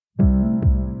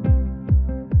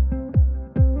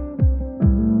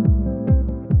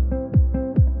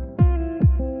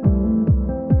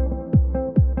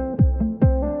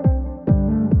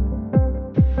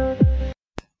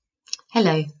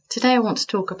Hello, today I want to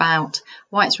talk about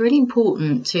why it's really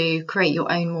important to create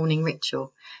your own morning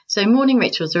ritual. So morning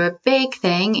rituals are a big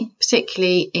thing,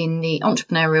 particularly in the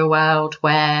entrepreneurial world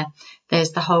where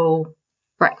there's the whole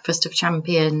breakfast of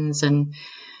champions and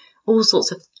all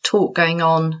sorts of talk going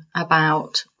on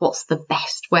about what's the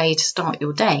best way to start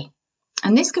your day.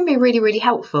 And this can be really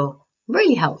helpful,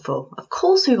 really helpful. Of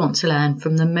course we want to learn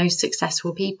from the most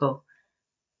successful people.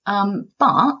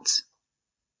 But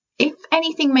if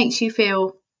anything makes you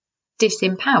feel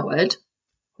disempowered,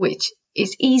 which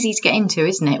is easy to get into,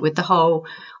 isn't it? With the whole,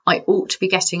 I ought to be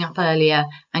getting up earlier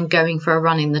and going for a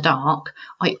run in the dark.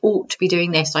 I ought to be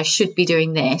doing this. I should be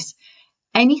doing this.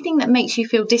 Anything that makes you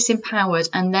feel disempowered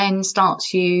and then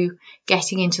starts you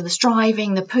getting into the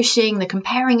striving, the pushing, the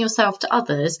comparing yourself to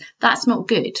others, that's not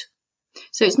good.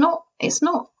 So it's not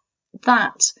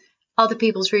that other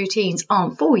people's routines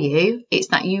aren't for you, it's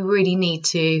that you really need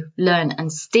to learn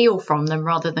and steal from them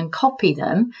rather than copy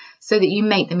them so that you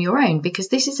make them your own, because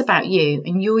this is about you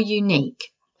and you're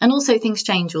unique. And also things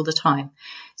change all the time.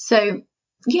 So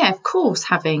yeah, of course,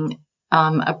 having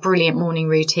a brilliant morning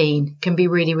routine can be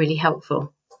really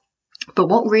helpful. But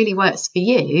what really works for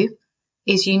you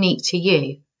is unique to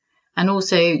you. And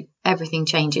also everything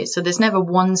changes. So there's never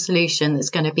one solution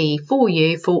that's going to be for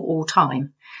you for all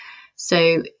time.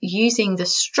 So using the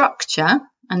structure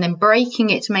and then breaking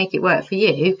it to make it work for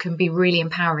you can be really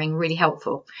empowering, really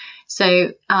helpful.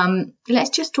 So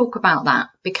let's just talk about that,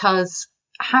 because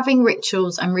having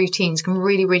rituals and routines can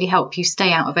really help you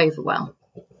stay out of overwhelm.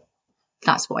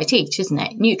 That's what I teach, isn't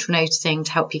it? Neutral noticing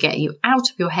to help you get you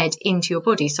out of your head into your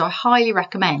body. So I highly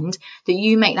recommend that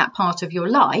you make that part of your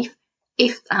life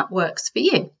if that works for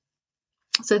you.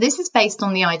 So this is based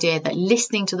on the idea that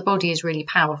listening to the body is really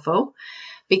powerful.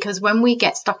 Because when we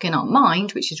get stuck in our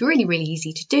mind, which is really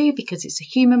easy to do because it's a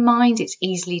human mind, it's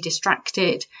easily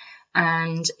distracted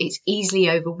and it's easily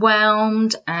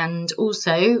overwhelmed. And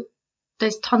also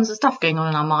there's tons of stuff going on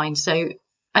in our mind.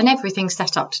 And everything's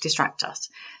set up to distract us.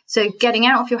 So getting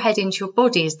out of your head into your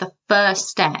body is the first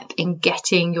step in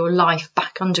getting your life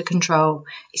back under control,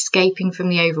 escaping from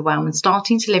the overwhelm and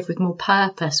starting to live with more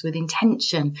purpose, with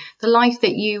intention, the life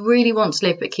that you really want to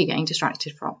live but keep getting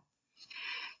distracted from.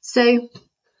 So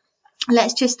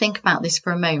let's just think about this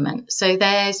for a moment. So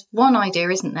there's one idea,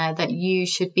 isn't there, that you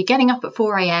should be getting up at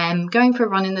 4 a.m, going for a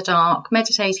run in the dark,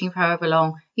 meditating for however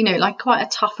long, like quite a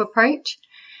tough approach.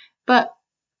 But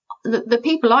the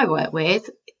people I work with,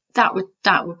 that would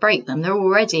break them. A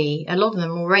lot of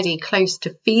them are already close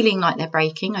to feeling like they're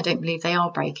breaking. I don't believe they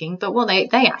are breaking, but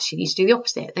they actually need to do the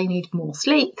opposite. They need more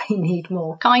sleep, they need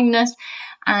more kindness,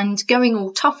 and going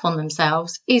all tough on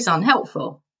themselves is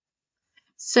unhelpful.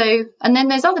 So, and then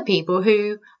there's other people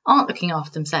who aren't looking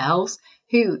after themselves,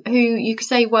 who you could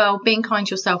say, well, being kind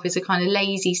to yourself is a kind of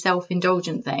lazy,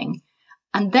 self-indulgent thing.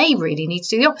 And they really need to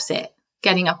do the opposite.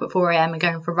 Getting up at 4 a.m. and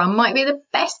going for a run might be the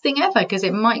best thing ever, because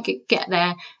it might get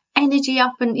their energy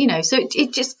up and, so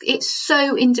it's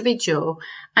so individual,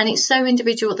 and it's so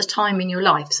individual at the time in your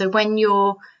life. So when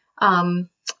you're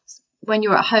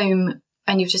at home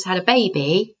and you've just had a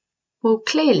baby, well,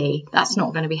 clearly that's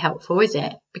not going to be helpful, is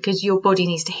it? Because your body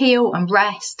needs to heal and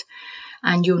rest,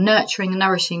 and you're nurturing and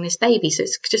nourishing this baby. So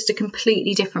it's just a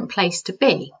completely different place to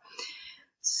be.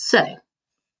 So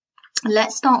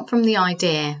let's start from the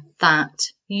idea that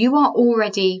you are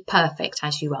already perfect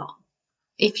as you are.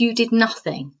 If you did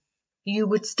nothing, you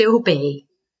would still be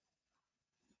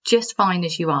just fine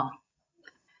as you are.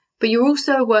 But you're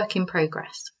also a work in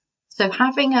progress. So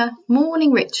having a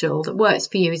morning ritual that works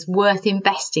for you is worth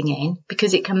investing in,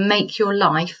 because it can make your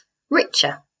life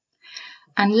richer.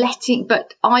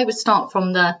 But I would start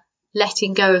from the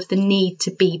letting go of the need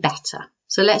to be better.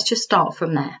 So let's just start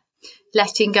from there.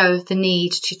 Letting go of the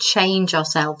need to change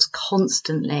ourselves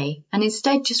constantly, and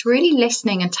instead just really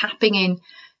listening and tapping in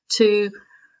to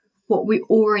what we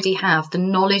already have, the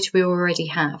knowledge we already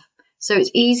have. So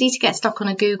it's easy to get stuck on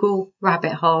a Google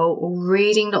rabbit hole, or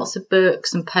reading lots of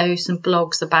books and posts and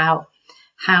blogs about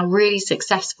how really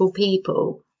successful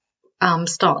people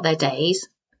start their days.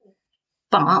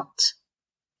 But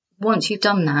once you've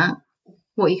done that,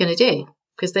 what are you going to do?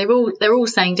 Because they're all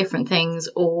saying different things,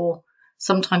 or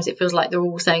sometimes it feels like they're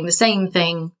all saying the same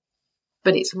thing,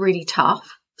 but it's really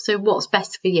tough. So what's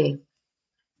best for you?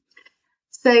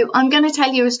 So I'm going to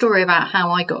tell you a story about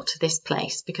how I got to this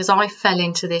place, because I fell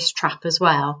into this trap as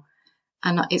well.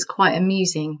 And it's quite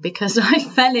amusing, because I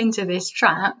fell into this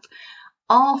trap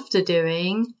after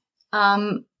doing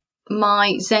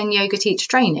my Zen yoga teacher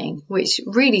training, which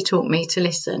really taught me to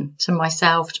listen to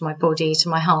myself, to my body, to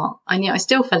my heart. And yet I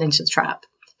still fell into the trap,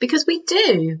 because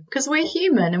we're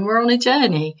human and we're on a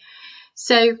journey.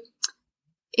 So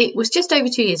it was just over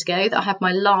 2 years ago that I had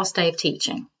my last day of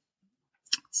teaching.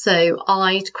 So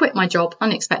I'd quit my job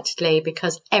unexpectedly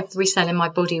because every cell in my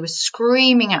body was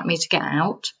screaming at me to get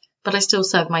out, but I still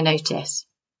served my notice,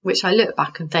 which I look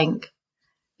back and think,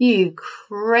 you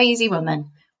crazy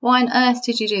woman, why on earth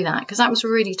did you do that? Because that was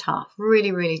really tough,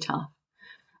 really, really tough.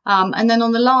 And then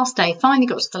on the last day, finally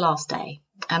got to the last day,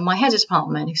 and my head of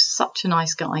department, who's such a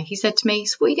nice guy, he said to me,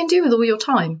 so what are you going to do with all your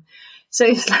time? So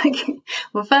it's like,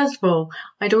 well, first of all,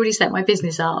 I'd already set my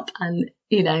business up and,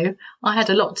 I had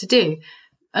a lot to do.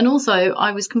 And also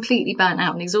I was completely burnt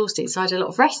out and exhausted. So I had a lot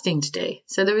of resting to do.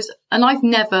 So and I've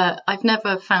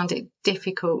never found it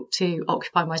difficult to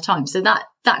occupy my time. So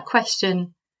that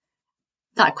question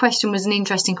was an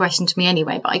interesting question to me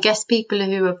anyway. But I guess people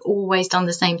who have always done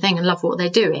the same thing and love what they're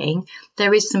doing,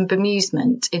 there is some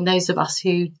bemusement in those of us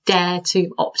who dare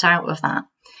to opt out of that.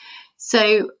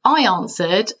 So I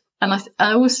answered, and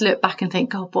I also look back and think,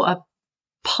 God, what a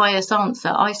pious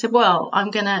answer. I said, well,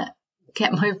 I'm going to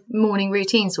get my morning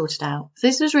routine sorted out. So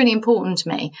this was really important to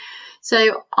me.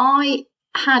 So I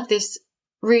had this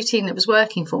routine that was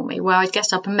working for me where I'd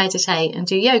get up and meditate and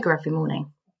do yoga every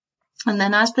morning. And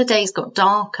then as the days got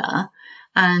darker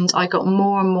and I got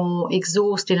more and more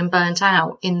exhausted and burnt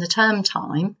out in the term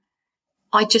time,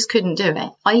 I just couldn't do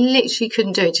it. I literally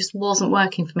couldn't do it. It just wasn't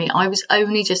working for me. I was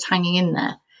only just hanging in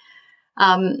there.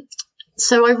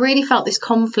 So I really felt this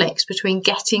conflict between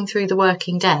getting through the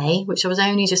working day, which I was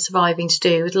only just surviving to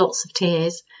do with lots of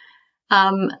tears,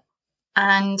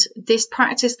 and this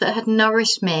practice that had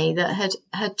nourished me, that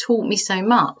had taught me so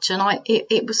much. And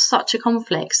it was such a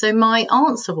conflict. So my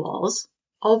answer was,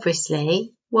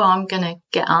 obviously, well, I'm going to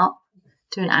get up,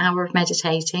 do an hour of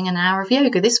meditating, an hour of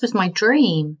yoga. This was my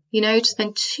dream, to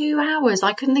spend 2 hours.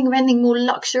 I couldn't think of anything more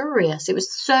luxurious. It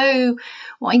was so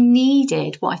what I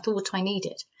needed, what I thought I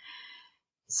needed.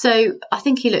 So I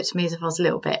think he looked at me as if I was a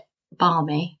little bit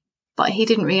balmy, but he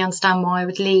didn't really understand why I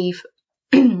would leave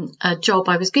a job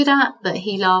I was good at, that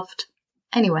he loved.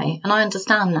 Anyway, and I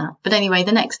understand that. But anyway,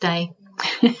 the next day,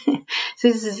 so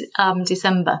this is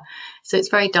December, so it's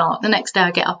very dark. The next day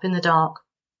I get up in the dark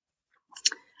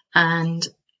and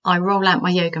I roll out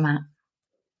my yoga mat.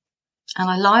 And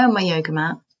I lie on my yoga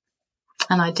mat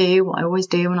and I do what I always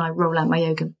do when I roll out my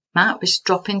yoga mat, which is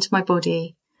drop into my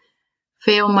body,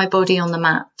 feel my body on the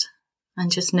mat and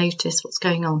just notice what's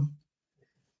going on.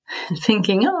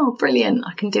 Thinking, oh, brilliant,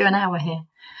 I can do an hour here.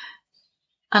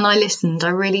 And I listened, I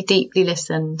really deeply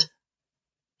listened.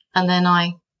 And then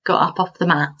I got up off the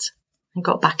mat and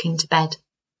got back into bed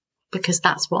because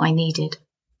that's what I needed.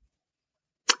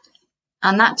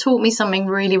 And that taught me something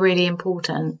really, really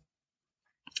important.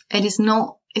 It's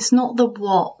not the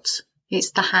what,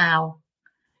 it's the how.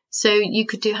 So you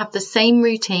could have the same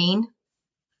routine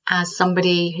as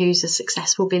somebody who's a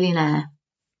successful billionaire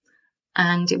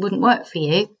and it wouldn't work for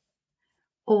you.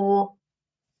 Or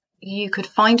you could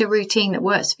find a routine that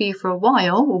works for you for a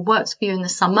while or works for you in the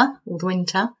summer or the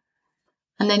winter,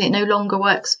 and then it no longer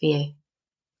works for you.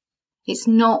 It's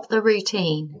not the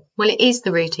routine. Well, it is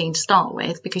the routine to start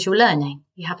with because you're learning.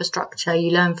 You have a structure,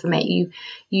 you learn from it,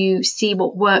 you see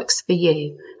what works for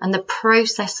you. And the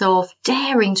process of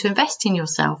daring to invest in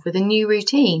yourself with a new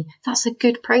routine, that's a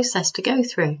good process to go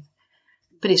through.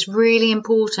 But it's really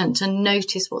important to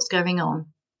notice what's going on.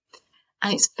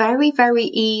 And it's very, very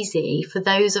easy for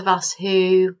those of us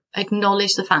who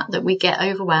acknowledge the fact that we get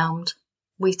overwhelmed.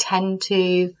 We tend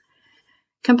to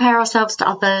compare ourselves to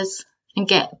others and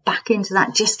get back into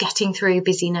that just getting through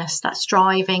busyness, that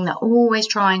striving, that always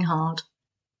trying hard.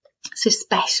 It's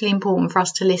especially important for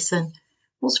us to listen.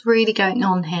 What's really going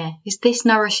on here? Is this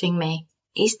nourishing me?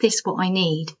 Is this what I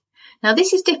need? Now,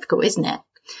 this is difficult, isn't it?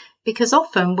 Because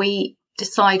often we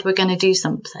decide we're going to do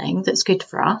something that's good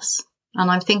for us. And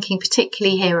I'm thinking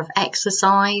particularly here of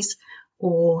exercise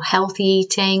or healthy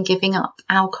eating, giving up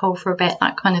alcohol for a bit,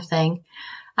 that kind of thing.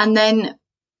 And then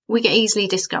we get easily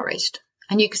discouraged.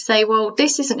 And you could say, well,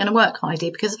 this isn't going to work, Heidi,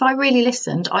 because if I really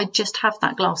listened, I'd just have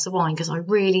that glass of wine because I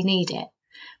really need it.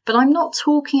 But I'm not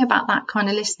talking about that kind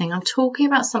of listening. I'm talking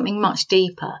about something much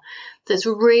deeper that's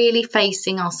really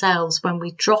facing ourselves when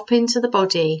we drop into the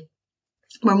body,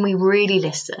 when we really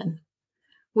listen.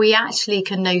 We actually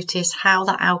can notice how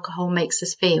that alcohol makes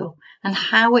us feel and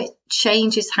how it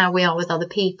changes how we are with other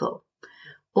people,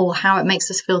 or how it makes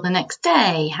us feel the next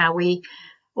day,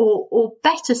 or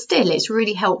better still, it's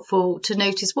really helpful to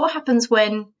notice what happens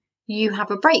when you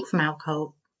have a break from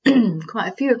alcohol. Quite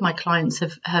a few of my clients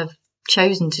have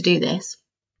chosen to do this,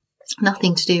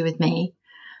 nothing to do with me.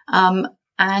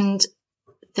 And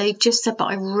they've just said, but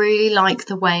I really like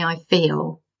the way I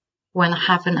feel when I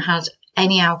haven't had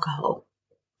any alcohol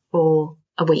for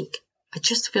a week. I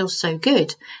just feel so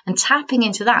good. And tapping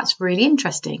into that's really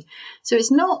interesting. So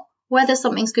it's not whether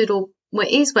something's good or well,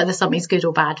 it is whether something's good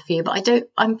or bad for you, but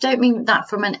I don't mean that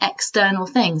from an external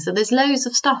thing. So there's loads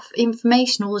of stuff,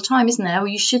 information all the time, isn't there? Well,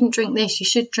 you shouldn't drink this, you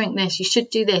should drink this, you should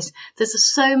do this. There's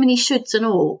so many shoulds and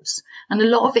oughts, and a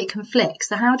lot of it conflicts.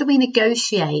 So how do we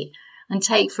negotiate and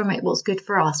take from it what's good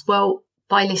for us? Well,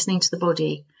 by listening to the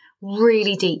body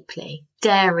really deeply,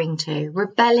 daring to,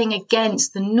 rebelling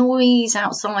against the noise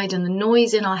outside and the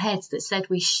noise in our heads that say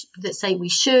we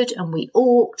should and we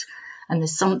ought, and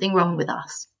there's something wrong with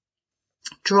us.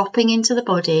 Dropping into the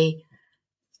body,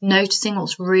 noticing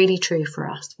what's really true for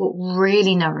us, what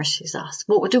really nourishes us,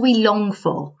 what do we long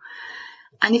for.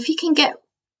 And if you can get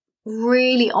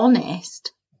really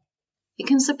honest, it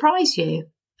can surprise you.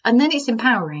 And then it's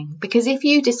empowering, because if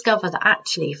you discover that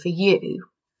actually for you,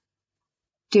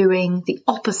 doing the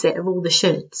opposite of all the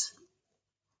shoulds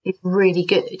is really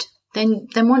good, then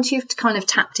once you've kind of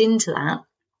tapped into that,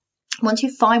 once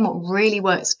you find what really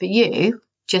works for you,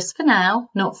 just for now,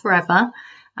 not forever,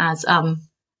 as I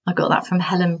got that from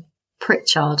Helen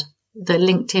Pritchard, the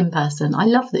LinkedIn person. I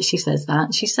love that she says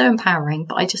that. She's so empowering,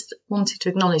 but I just wanted to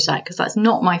acknowledge that because that's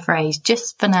not my phrase,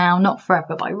 just for now, not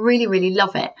forever, but I really, really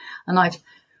love it. And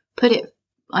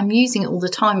I'm using it all the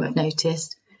time, I've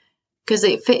noticed, because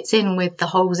it fits in with the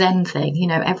whole Zen thing. You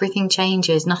know, everything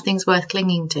changes, nothing's worth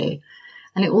clinging to.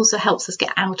 And it also helps us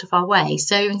get out of our way.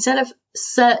 So instead of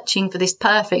searching for this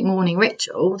perfect morning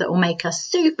ritual that will make us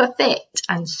super fit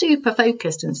and super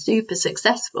focused and super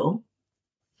successful,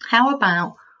 how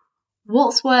about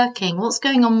what's working, what's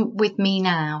going on with me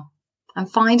now, and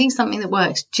finding something that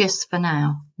works just for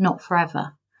now, not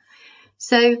forever.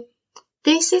 So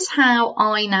this is how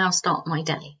I now start my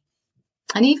day.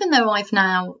 And even though I've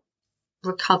now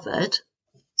recovered,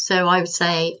 so I would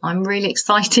say I'm really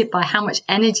excited by how much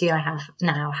energy I have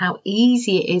now, how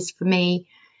easy it is for me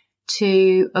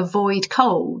to avoid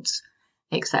colds,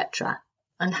 etc.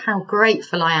 And how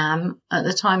grateful I am at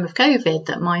the time of COVID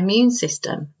that my immune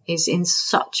system is in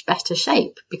such better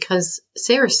shape, because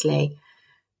seriously,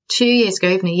 2 years ago,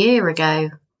 even a year ago,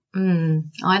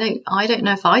 I don't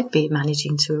know if I'd be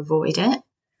managing to avoid it,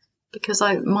 because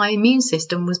my immune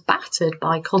system was battered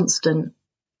by constant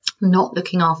not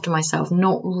looking after myself,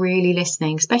 not really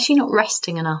listening, especially not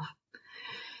resting enough.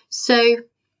 So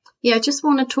yeah, I just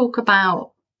want to talk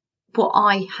about what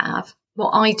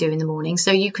I do in the morning,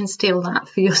 so you can steal that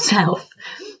for yourself.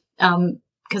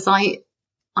 Because I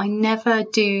never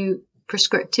do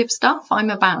prescriptive stuff. I'm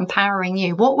about empowering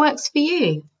you. What works for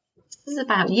you? This is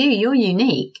about you. You're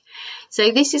unique.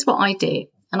 So this is what I do.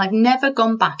 And I've never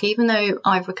gone back, even though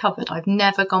I've recovered, I've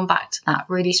never gone back to that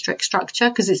really strict structure,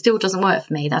 because it still doesn't work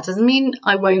for me. That doesn't mean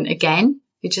I won't again.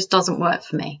 It just doesn't work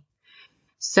for me.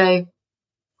 So,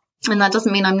 and that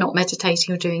doesn't mean I'm not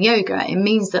meditating or doing yoga. It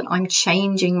means that I'm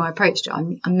changing my approach to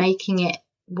it. I'm making it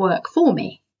work for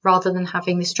me rather than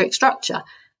having this strict structure.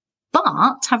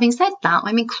 But having said that,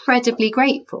 I'm incredibly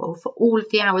grateful for all of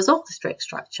the hours of the strict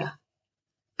structure,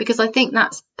 because I think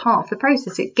that's part of the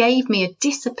process. It gave me a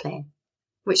discipline,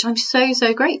 which I'm so,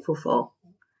 so grateful for.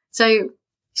 So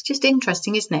it's just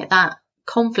interesting, isn't it? That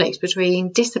conflict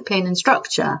between discipline and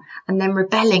structure, and then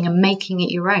rebelling and making it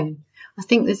your own. I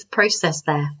think there's a process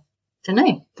there. I don't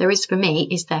know. There is for me,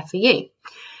 is there for you?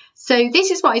 So this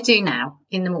is what I do now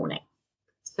in the morning.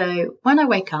 So when I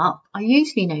wake up, I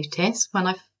usually notice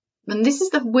and this is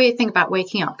the weird thing about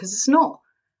waking up, because it's not,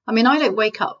 I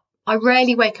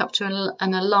rarely wake up to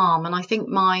an alarm, and I think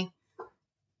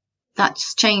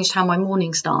that's changed how my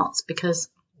morning starts, because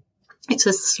it's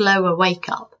a slower wake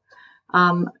up.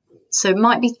 So it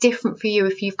might be different for you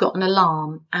if you've got an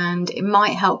alarm, and it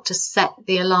might help to set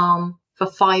the alarm for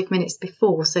 5 minutes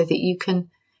before, so that you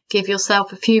can give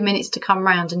yourself a few minutes to come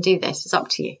round and do this. It's up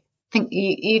to you. I think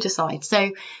you decide.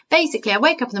 So basically I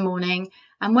wake up in the morning,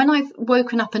 and when I've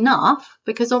woken up enough,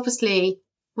 because obviously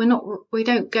I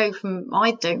don't go from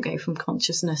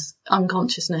unconsciousness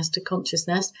to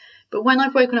consciousness. But when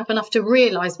I've woken up enough to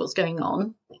realise what's going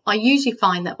on, I usually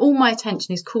find that all my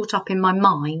attention is caught up in my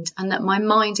mind, and that my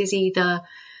mind is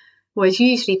is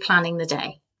usually planning the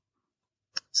day.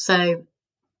 So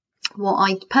what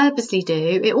I purposely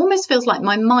do, it almost feels like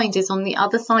my mind is on the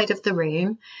other side of the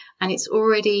room, and it's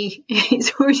already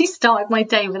started my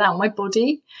day without my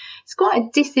body. It's quite a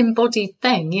disembodied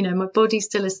thing, you know. My body's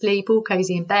still asleep, all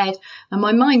cozy in bed, and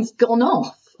my mind's gone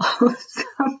off on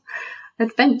some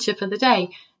adventure for the day.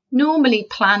 Normally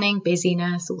planning,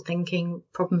 busyness, or thinking,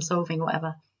 problem solving,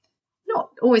 whatever.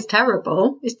 Not always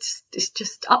terrible. It's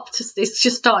just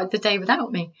started the day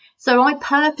without me. So I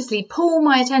purposely pull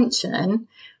my attention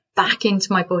back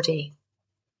into my body,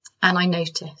 and I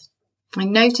notice. I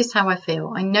notice how I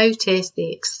feel. I notice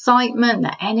the excitement,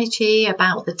 the energy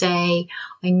about the day.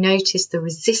 I notice the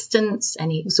resistance,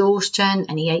 any exhaustion,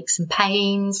 any aches and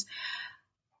pains.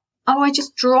 Oh, I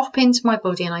just drop into my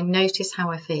body and I notice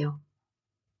how I feel.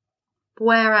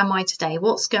 Where am I today?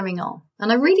 What's going on?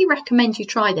 And I really recommend you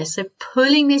try this. So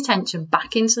pulling the attention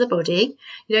back into the body.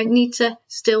 You don't need to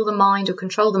still the mind or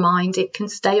control the mind. It can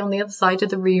stay on the other side of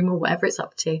the room or whatever it's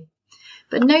up to.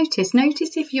 But notice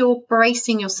if you're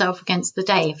bracing yourself against the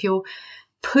day, if you're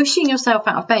pushing yourself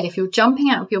out of bed, if you're jumping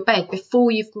out of your bed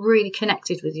before you've really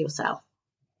connected with yourself.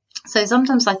 So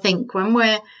sometimes I think when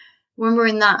we're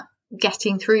in that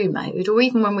getting through mode, or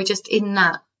even when we're just in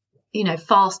that,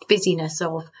 fast busyness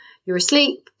of you're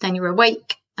asleep, then you're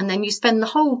awake, and then you spend the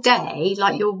whole day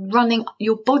like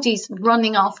your body's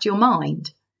running after your mind.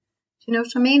 Do you know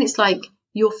what I mean? It's like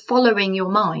you're following your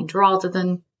mind rather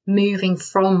than moving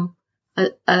from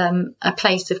a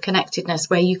place of connectedness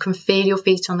where you can feel your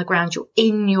feet on the ground, you're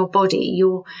in your body,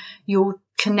 you're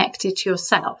connected to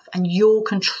yourself and you're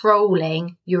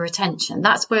controlling your attention.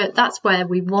 That's where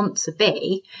we want to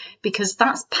be, because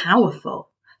that's powerful.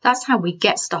 That's how we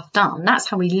get stuff done. That's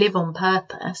how we live on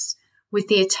purpose, with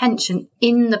the attention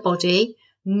in the body,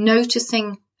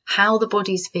 noticing how the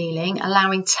body's feeling,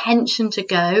 allowing tension to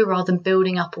go rather than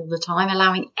building up all the time,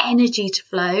 allowing energy to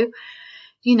flow,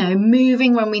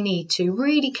 moving when we need to,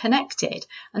 really connected,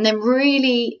 and then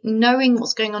really knowing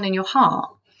what's going on in your heart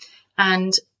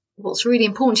and what's really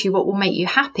important to you, what will make you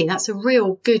happy. That's a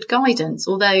real good guidance,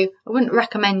 although I wouldn't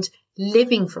recommend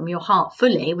living from your heart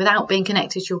fully without being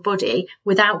connected to your body,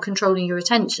 without controlling your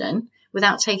attention,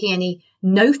 without taking any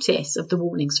notice of the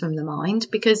warnings from the mind,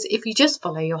 because if you just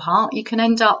follow your heart, you can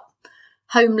end up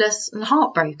homeless and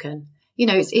heartbroken.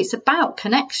 It's about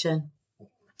connection.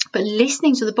 But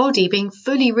listening to the body, being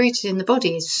fully rooted in the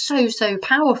body, is so, so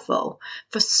powerful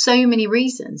for so many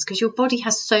reasons, because your body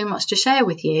has so much to share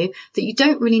with you that you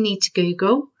don't really need to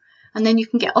Google. And then you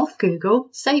can get off Google,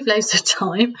 save loads of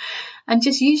time, and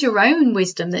just use your own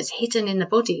wisdom that's hidden in the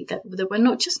body that we're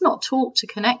not taught to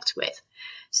connect with.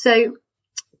 So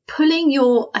pulling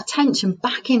your attention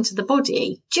back into the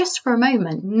body just for a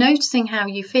moment, noticing how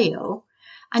you feel.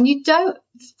 And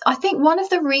I think one of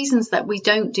the reasons that we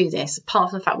don't do this,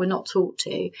 apart from the fact we're not taught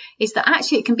to, is that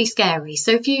actually it can be scary.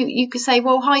 So if you could say,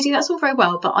 well, Heidi, that's all very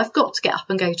well, but I've got to get up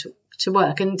and go to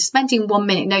work, and spending 1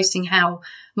 minute noticing how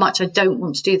much I don't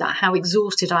want to do that, how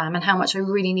exhausted I am and how much I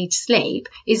really need to sleep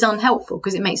is unhelpful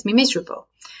because it makes me miserable.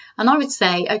 And I would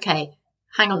say, okay,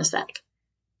 hang on a sec.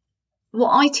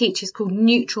 What I teach is called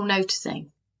neutral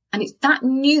noticing. And it's that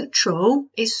neutral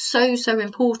is so, so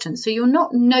important. So you're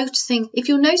not noticing, if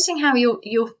you're noticing how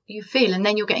you feel and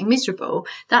then you're getting miserable,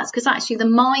 that's because actually the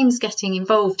mind's getting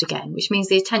involved again, which means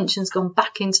the attention's gone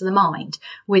back into the mind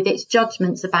with its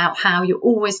judgments about how you're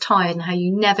always tired and how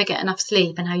you never get enough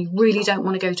sleep and how you really don't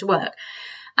want to go to work.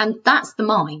 And that's the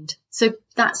mind. So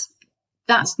that's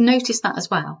notice that as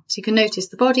well. So you can notice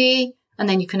the body, and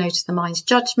then you can notice the mind's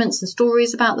judgments and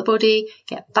stories about the body,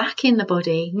 get back in the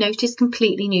body, notice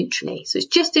completely neutrally. So it's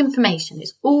just information.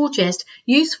 It's all just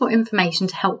useful information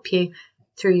to help you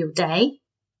through your day.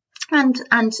 And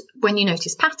when you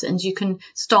notice patterns, you can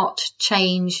start to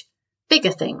change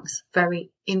bigger things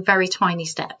in very tiny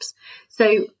steps.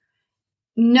 So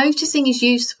noticing is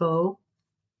useful,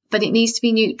 but it needs to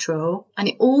be neutral. And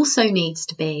it also needs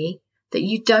to be that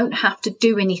you don't have to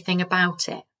do anything about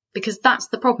it. Because that's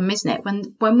the problem, isn't it?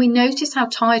 When we notice how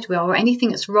tired we are or anything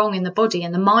that's wrong in the body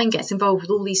and the mind gets involved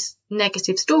with all these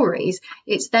negative stories,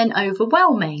 it's then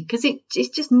overwhelming because it's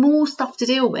just more stuff to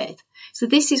deal with. So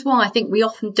this is why I think we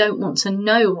often don't want to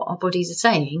know what our bodies are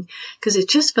saying, because it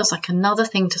just feels like another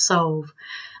thing to solve.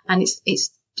 And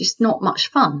it's just not much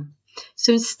fun.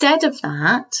 So instead of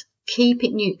that, keep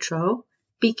it neutral,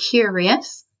 be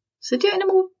curious. So do it in a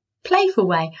more playful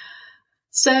way.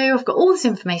 So I've got all this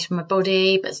information from my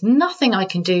body, but there's nothing I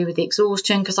can do with the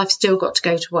exhaustion because I've still got to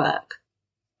go to work.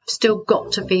 I've still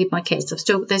got to feed my kids.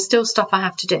 There's still stuff I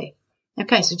have to do.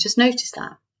 Okay, so just notice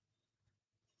that.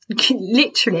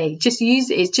 Literally, just use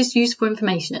it. It's just useful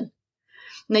information.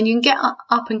 And then you can get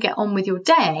up and get on with your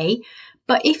day.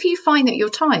 But if you find that you're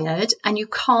tired and you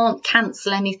can't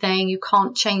cancel anything, you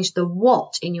can't change the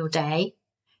what in your day,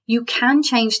 you can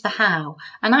change the how.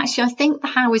 And actually, I think the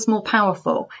how is more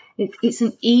powerful. It's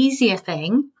an easier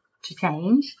thing to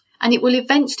change, and it will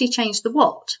eventually change the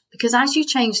what. Because as you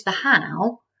change the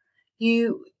how,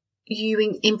 you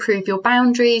improve your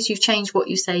boundaries, you change what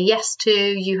you say yes to,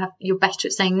 you're better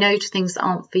at saying no to things that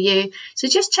aren't for you. So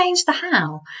just change the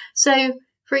how. So,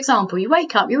 for example, you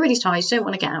wake up, you're really tired, you don't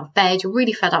want to get out of bed, you're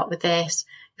really fed up with this,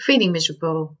 you're feeling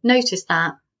miserable. Notice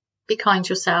that. Be kind to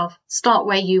yourself. Start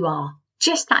where you are.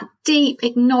 just that deep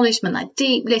acknowledgement, that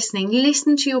deep listening.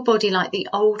 Listen to your body like the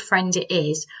old friend it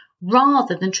is,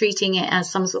 rather than treating it as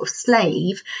some sort of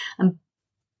slave and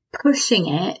pushing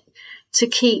it to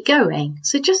keep going.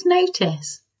 So just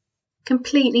notice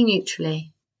completely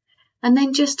neutrally, and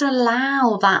then just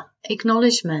allow that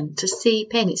acknowledgement to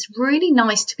seep in. It's really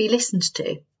nice to be listened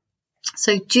to.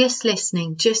 So just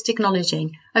listening, just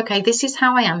acknowledging, okay, this is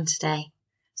how I am today.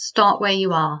 Start where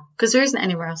you are, because there isn't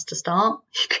anywhere else to start.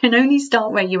 You can only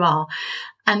start where you are.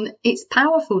 And it's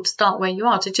powerful to start where you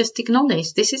are, to just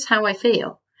acknowledge, this is how I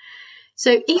feel.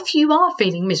 So if you are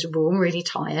feeling miserable and really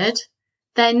tired,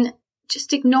 then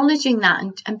just acknowledging that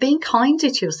and being kinder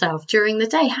to yourself during the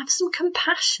day. Have some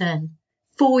compassion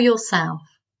for yourself.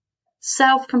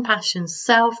 Self-compassion,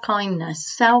 self-kindness,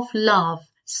 self-love,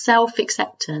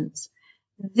 self-acceptance.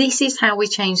 This is how we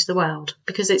change the world,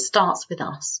 because it starts with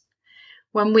us.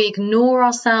 When we ignore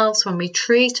ourselves, when we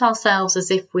treat ourselves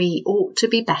as if we ought to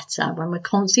be better, when we're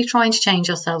constantly trying to change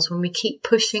ourselves, when we keep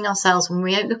pushing ourselves, when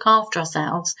we don't look after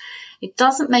ourselves, it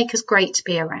doesn't make us great to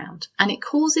be around, and it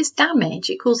causes damage.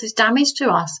 It causes damage to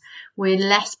us. We're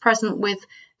less present with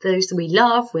those that we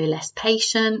love. We're less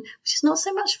patient, which is not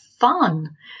so much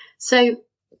fun. So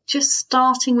just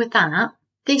starting with that,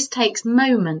 this takes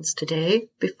moments to do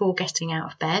before getting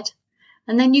out of bed.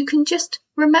 And then you can just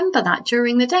remember that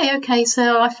during the day. Okay,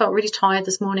 so I felt really tired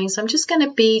this morning, so I'm just going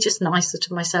to be just nicer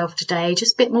to myself today,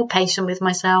 just a bit more patient with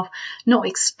myself, not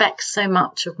expect so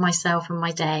much of myself and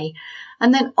my day.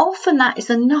 And then often that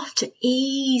is enough to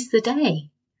ease the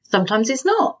day. Sometimes it's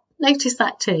not. Notice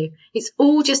that too. It's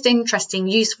all just interesting,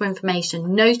 useful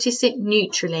information. Notice it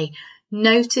neutrally.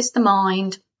 Notice the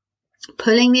mind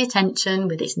pulling the attention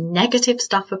with its negative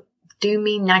stuff, of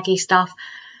doomy, naggy stuff.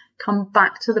 Come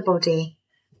back to the body.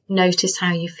 Notice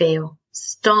how you feel.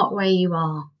 Start where you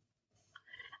are.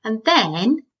 And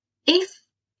then if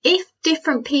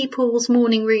different people's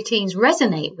morning routines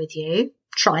resonate with you,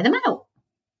 try them out.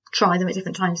 Try them at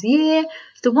different times of the year.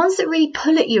 The ones that really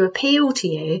pull at you, appeal to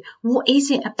you, what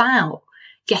is it about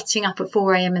getting up at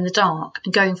 4 a.m. in the dark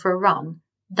and going for a run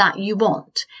that you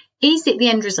want? Is it the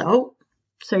end result?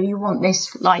 So you want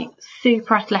this like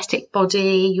super athletic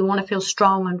body, you want to feel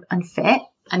strong and fit,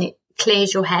 and it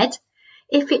clears your head.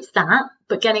 If it's that,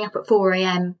 but getting up at 4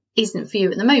 a.m. isn't for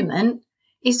you at the moment,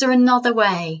 is there another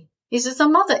way? Is there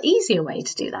some other easier way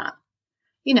to do that?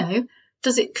 You know,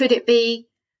 could it be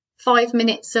 5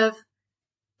 minutes of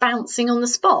bouncing on the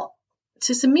spot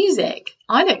to some music?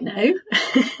 I don't know.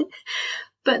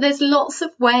 But there's lots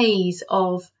of ways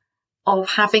of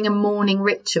having a morning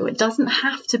ritual. It doesn't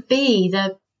have to be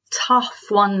the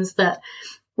tough ones that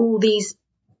all these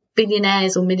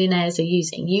billionaires or millionaires are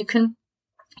using. You can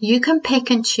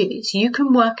pick and choose. You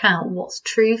can work out what's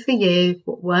true for you,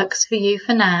 what works for you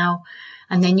for now,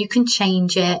 and then you can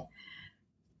change it.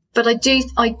 But I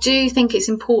do think it's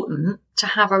important to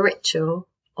have a ritual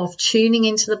of tuning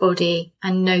into the body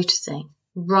and noticing,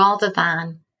 rather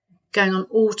than going on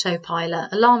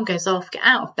autopilot. Alarm goes off, get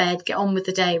out of bed, get on with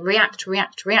the day, react,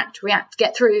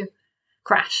 get through,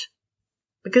 crash.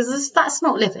 Because that's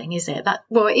not living, is it?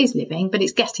 It is living, but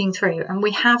it's getting through. And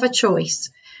we have a choice.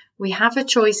 We have a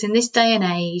choice in this day and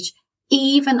age,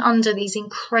 even under these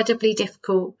incredibly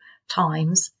difficult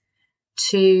times,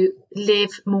 to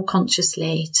live more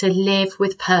consciously, to live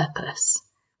with purpose.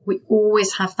 We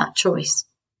always have that choice.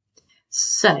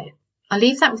 So I'll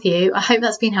leave that with you. I hope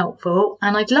that's been helpful,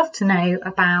 and I'd love to know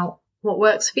about what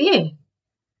works for you.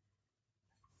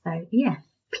 So yeah,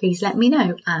 please let me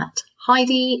know at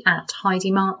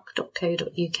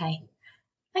heidi@heidimark.co.uk.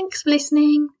 Thanks for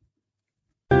listening.